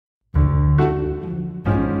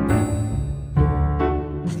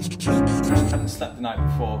slept the night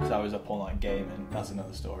before because I was up all night gaming. That's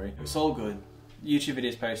another story. It was all good. YouTube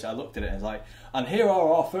videos posted, I looked at it and was like, and here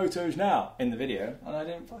are our photos now in the video, and I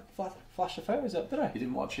didn't flash the photos up, did I? You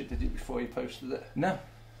didn't watch it, did you, before you posted it? No,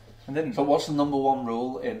 I didn't. So what's the #1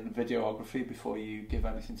 rule in videography before you give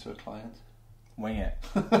anything to a client? Wing it.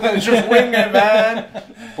 Just wing it, man.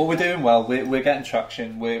 But we're doing well. We're getting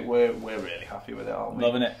traction. We're really happy with it, aren't we?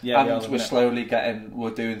 Loving it. Yeah, and we're slowly getting. We're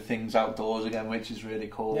doing things outdoors again, which is really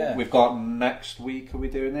cool. Yeah. We've got next week. Are we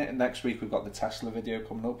doing it? Next week we've got the Tesla video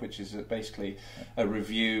coming up, which is basically a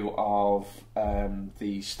review of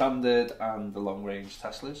the standard and the long range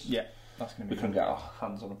Teslas. Yeah, that's going to be. We couldn't get our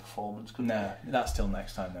hands on a performance. No, that's till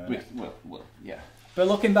next time though. Well, yeah. But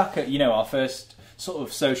looking back at our first sort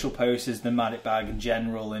of social posts as Nomatic Bag in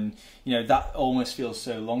general, and that almost feels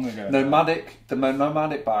so long ago. The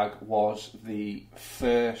Nomatic Bag was the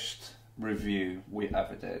first review we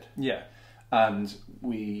ever did. Yeah. And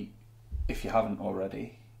if you haven't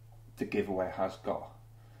already, the giveaway has got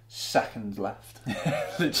seconds left.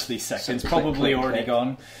 Literally seconds, probably already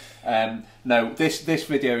gone. No, this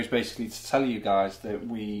video is basically to tell you guys that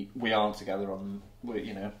we aren't together on.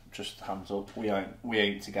 Just hands up. We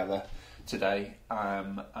ain't together today,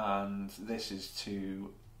 and this is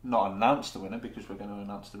to not announce the winner, because we're going to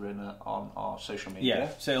announce the winner on our social media.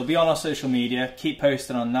 Yeah, so it'll be on our social media. Keep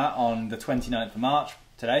posting on that on the 29th of March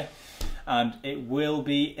today, and it will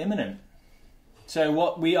be imminent. So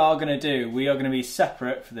what we are going to do, we are going to be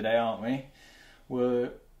separate for the day, aren't we?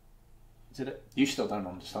 You still don't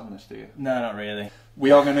understand this, do you? No, not really.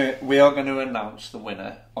 We are going to announce the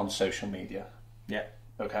winner on social media. Yeah.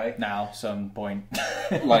 Okay. Now, some point.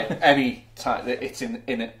 Like any time, it's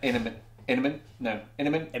imminent.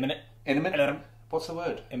 What's the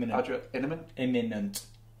word? Imminent. Imminent.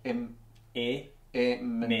 Imminent.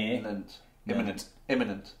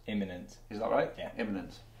 Imminent. Is that right? Yeah.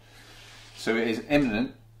 Imminent. So it is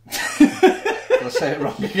imminent. Did I say it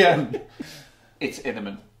wrong again? It's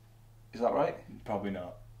imminent. Is that right? Probably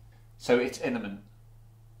not. So it's imminent.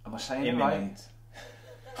 Am I saying it right?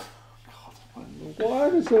 Why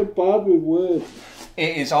am I so bad with words?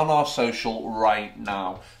 It is on our social right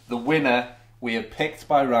now. The winner we have picked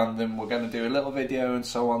by random. We're going to do a little video and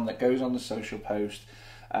so on that goes on the social post,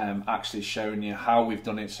 actually showing you how we've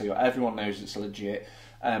done it, so everyone knows it's legit.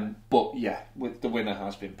 But yeah, the winner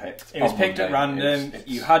has been picked. It was picked at random.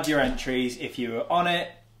 You had your entries. If you were on it,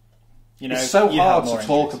 it's so hard to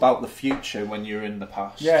talk about the future when you're in the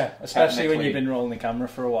past. Yeah, especially when you've been rolling the camera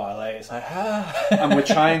for a while. It's like, And we're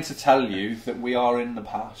trying to tell you that we are in the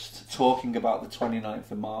past, talking about the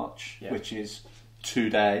 29th of March, which is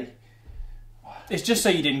today. It's just so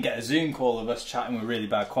you didn't get a Zoom call of us chatting with really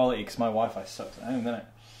bad quality, because my Wi-Fi sucks at home, doesn't it?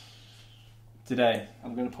 Today.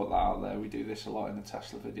 I'm going to put that out there. We do this a lot in the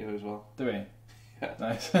Tesla video as well. Do we? Yeah.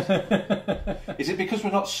 Nice. Is it because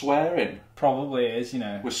we're not swearing? Probably is,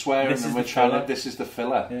 We're swearing and we're trying to... This is the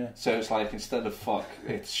filler. Yeah. So it's like, instead of fuck,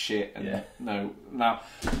 it's shit. And no. Now...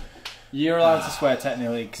 You're allowed to swear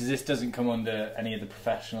technically, because this doesn't come under any of the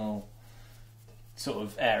professional sort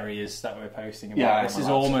of areas that we're posting about. Yeah, this is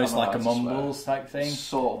almost like a mumbles type thing.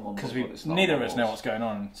 Sort of mumbles, because neither of us know what's going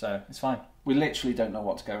on, so it's fine. We literally don't know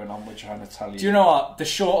what's going on. We're trying to tell you. Do you know what? The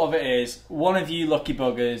short of it is, one of you lucky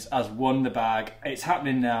buggers has won the bag. It's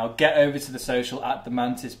happening now. Get over to the social at the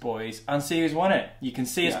Mantis Boys and see who's won it. You can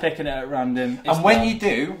see us picking it at random. And when you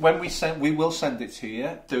do, we will send it to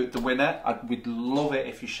you. The winner. We'd love it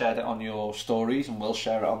if you shared it on your stories, and we'll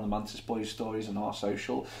share it on the Mantis Boys stories and our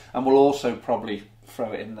social. And we'll also probably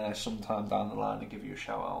throw it in there sometime down the line and give you a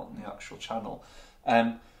shout out on the actual channel.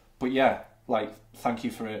 But yeah. Thank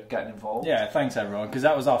you for getting involved. Yeah, thanks everyone, because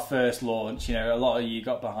that was our first launch. A lot of you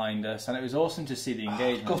got behind us, and it was awesome to see the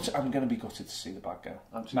engagement. I'm going to be gutted to see the bag go.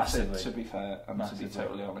 Massively. To be fair, and to be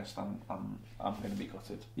totally honest, I'm going to be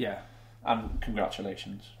gutted. Yeah. And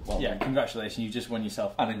congratulations. Congratulations. You just won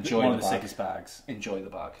yourself one of the sickest bags. Enjoy the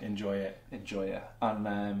bag. Enjoy it.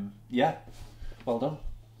 And well done.